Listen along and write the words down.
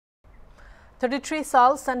33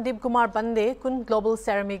 साल संदीप कुमार बंदे कुन global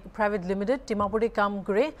ceramic private limited Dimapur काम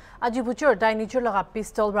करे আজি बुचर दाइ निजर लगा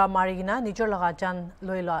पिस्तल ब्रा मारिगिना निजर लगा जान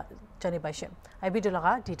लोइला जानि पाइसे आइबिद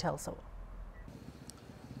लगा डिटेल्स हो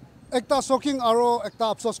एकता शॉकिंग आरो एकता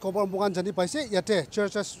अफसोस खबर मुगान जानि पाइसे याते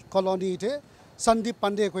चर्चेस कॉलोनी थे संदीप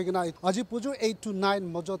पांडे कोइगिना আজি पुजु 8 to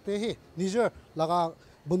 9 मजोते ही निजर लगा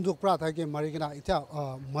बंदूक प्रा थाके मारिगिना इथा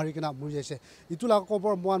मारिगिना मुरिसे इतु लगा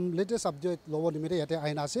खबर मुगान लेटेस्ट अपडेट लोबो निमिते याते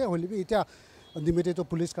आइना से होलिबि इथा निमिते तो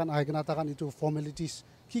पुलिस कान आइगना ताकान इतु फॉर्मेलिटीज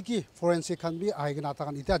की फोरेंसिक खान भी आइगना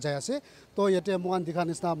ताकान इथा जायासे तो याते मुगान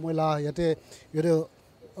दिखानिसना मोइला याते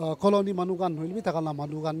कॉलोनी मानुगान होलिबि ताकाना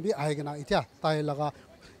मानुगान भी आइगना इथा ताइ लगा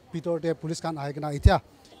पितरते पुलिस कान आइगना इथा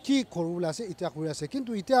की खरुलासे इथा खुयासे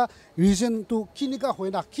किंतु इथा रीजन तो किनिका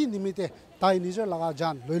होइना कि निमिते ताइ निजर लगा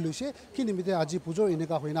जान लइलुसे कि निमिते আজি पुजो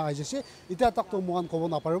इनेका होइना आइजेसे इथा तक तो मुगान खबर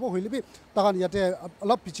ना पारबो होलिबि ताकान याते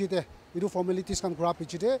अलप पिचिते इतु फॉर्मेलिटीज कान करा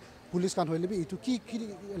पिचिते पुलिस कान होलिबि इतु की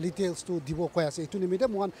डिटेल्स तो दिबो कयासे इतु निमिते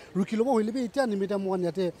मुगान रुकिलोबो होलिबि इथा निमिते मुगान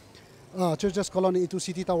याते चर्चेस कॉलोनी इतु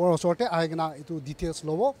सिटी टावर असोरते आइगना इतु डिटेल्स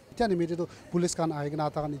लोबो इथा निमिते तो पुलिस कान आइगना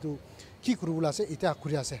ताकान इतु की करुलासे इथा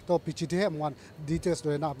खुरियासे तो पिचिते मुगान डिटेल्स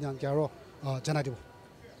दोना आपनान क्यारो जना दिबो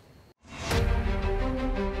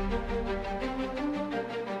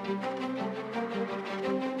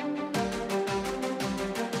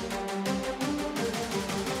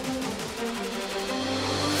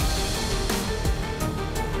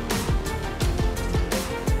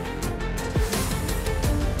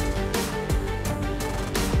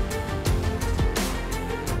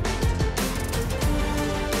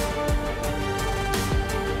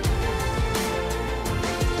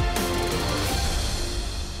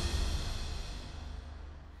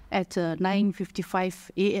At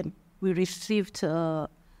 9:55 a.m., we received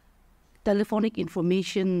telephonic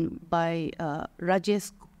information by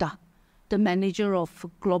Rajesh Gupta, the manager of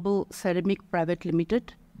Global Ceramic Private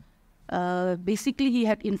Limited. Basically, he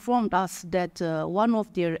had informed us that one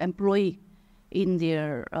of their employee in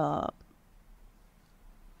their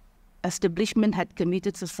establishment had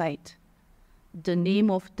committed suicide. The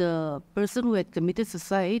name of the person who had committed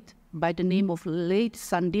suicide by the name of late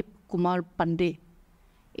Sandeep Kumar Pandey,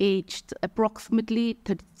 aged approximately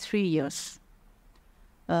 33 years.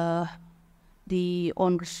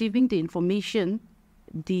 On receiving the information,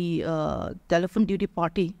 the telephone duty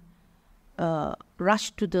party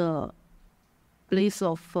rushed to the place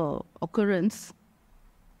of occurrence.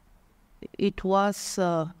 It was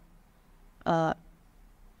a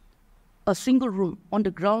single room on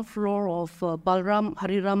the ground floor of Balram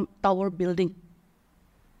Hariram Tower building.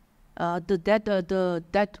 The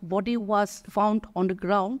dead body was found on the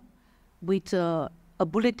ground with a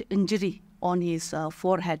bullet injury on his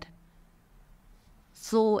forehead.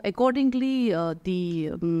 So accordingly,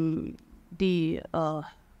 the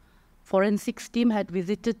forensics team had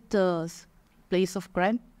visited the place of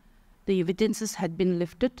crime. The evidences had been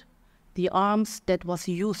lifted. The arms that was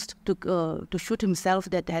used to shoot himself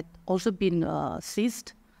that had also been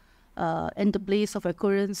seized. And the place of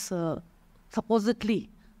occurrence, supposedly,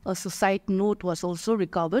 a suicide note was also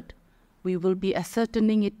recovered. We will be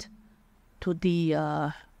ascertaining it to the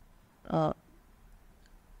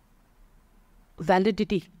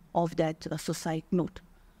validity of that suicide note.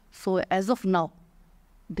 So as of now,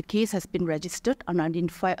 the case has been registered, an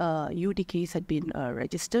unidentified UD case had been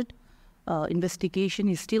registered. Investigation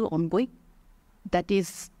is still ongoing. That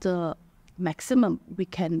is the maximum we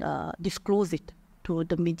can disclose it to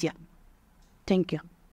the media. Thank you.